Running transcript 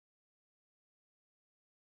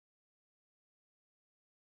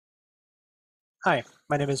Hi,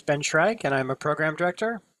 my name is Ben Schrag, and I'm a program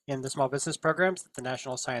director in the small business programs at the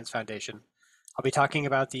National Science Foundation. I'll be talking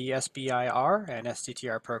about the SBIR and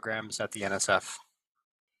STTR programs at the NSF.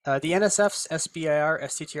 The NSF's SBIR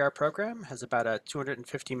STTR program has about a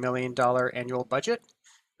 $250 million annual budget.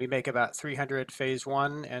 We make about 300 Phase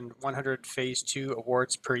 1 and 100 Phase 2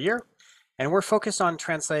 awards per year, and we're focused on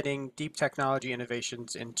translating deep technology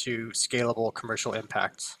innovations into scalable commercial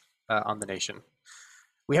impact on the nation.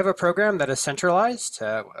 We have a program that is centralized,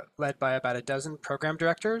 led by about a dozen program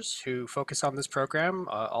directors who focus on this program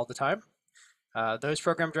all the time. Those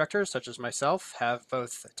program directors, such as myself, have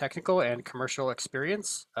both technical and commercial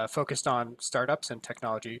experience focused on startups and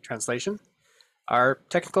technology translation. Our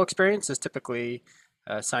technical experience is typically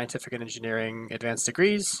scientific and engineering advanced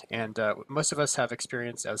degrees, and most of us have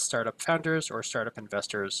experience as startup founders or startup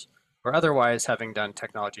investors or otherwise having done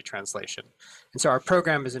technology translation. And so our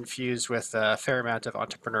program is infused with a fair amount of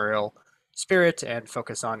entrepreneurial spirit and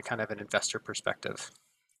focus on kind of an investor perspective.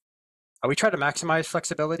 We try to maximize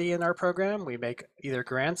flexibility in our program. We make either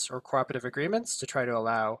grants or cooperative agreements to try to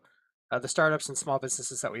allow the startups and small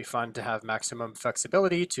businesses that we fund to have maximum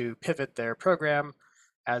flexibility to pivot their program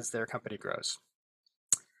as their company grows.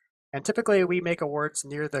 And typically we make awards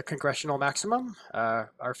near the congressional maximum.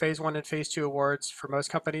 Our Phase 1 and Phase 2 awards for most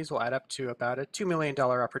companies will add up to about a $2 million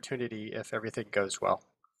opportunity if everything goes well.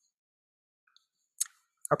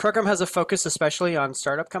 Our program has a focus especially on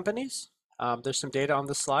startup companies. There's some data on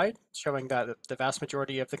the slide showing that the vast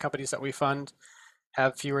majority of the companies that we fund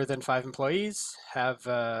have fewer than 5 employees, have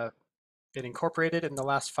been incorporated in the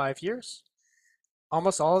last 5 years.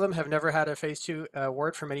 Almost all of them have never had a Phase 2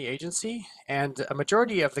 award from any agency, and a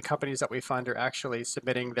majority of the companies that we fund are actually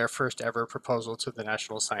submitting their first ever proposal to the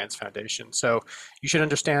National Science Foundation. So you should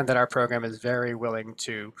understand that our program is very willing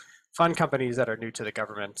to fund companies that are new to the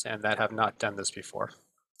government and that have not done this before.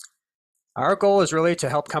 Our goal is really to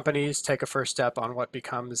help companies take a first step on what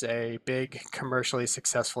becomes a big commercially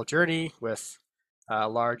successful journey with a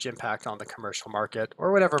large impact on the commercial market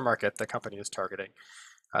or whatever market the company is targeting.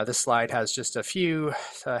 This slide has just a few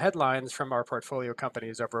headlines from our portfolio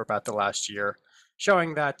companies over about the last year,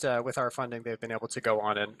 showing that with our funding, they've been able to go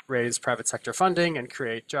on and raise private sector funding and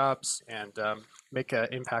create jobs and make an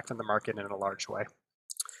impact on the market in a large way.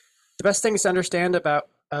 The best things to understand about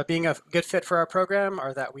being a good fit for our program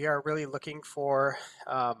are that we are really looking for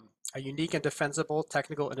a unique and defensible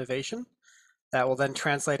technical innovation that will then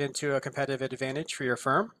translate into a competitive advantage for your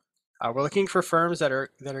firm. We're looking for firms that are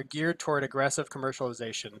geared toward aggressive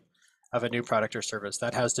commercialization of a new product or service.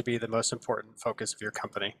 That has to be the most important focus of your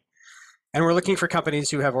company. And we're looking for companies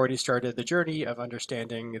who have already started the journey of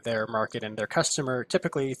understanding their market and their customer,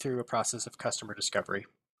 typically through a process of customer discovery.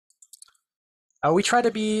 We try to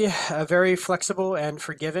be very flexible and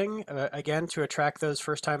forgiving, again, to attract those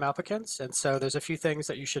first-time applicants. And so there's a few things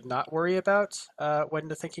that you should not worry about when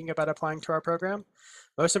thinking about applying to our program.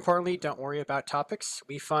 Most importantly, don't worry about topics.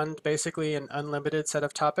 We fund basically an unlimited set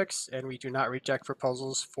of topics, and we do not reject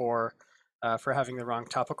proposals for having the wrong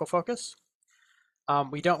topical focus.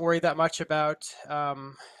 We don't worry that much about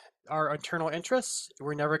our internal interests.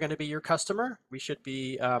 We're never going to be your customer. We should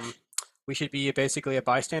be basically a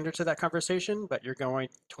bystander to that conversation, but you're going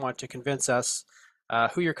to want to convince us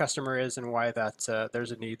who your customer is and why that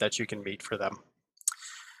there's a need that you can meet for them.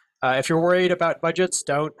 If you're worried about budgets,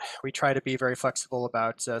 don't. We try to be very flexible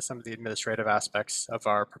about some of the administrative aspects of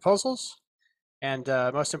our proposals. And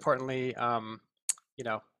most importantly,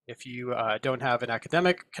 if you don't have an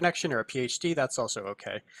academic connection or a PhD, that's also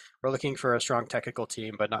okay. We're looking for a strong technical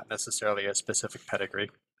team, but not necessarily a specific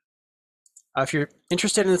pedigree. If you're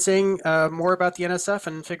interested in seeing more about the NSF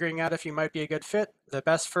and figuring out if you might be a good fit, the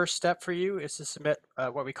best first step for you is to submit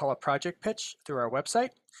what we call a project pitch through our website.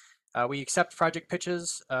 We accept project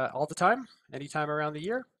pitches all the time, anytime around the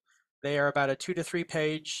year. They are about a 2 to 3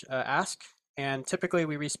 page ask, and typically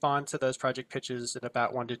we respond to those project pitches in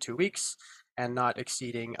about 1 to 2 weeks and not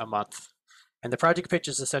exceeding a month. And the project pitch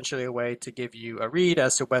is essentially a way to give you a read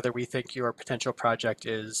as to whether we think your potential project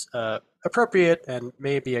is appropriate and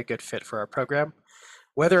may be a good fit for our program.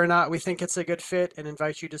 Whether or not we think it's a good fit and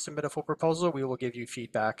invite you to submit a full proposal, we will give you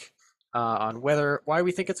feedback on why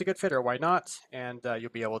we think it's a good fit or why not, and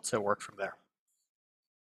you'll be able to work from there.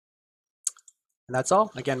 And that's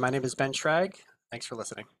all. Again, my name is Ben Schrag. Thanks for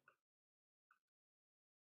listening.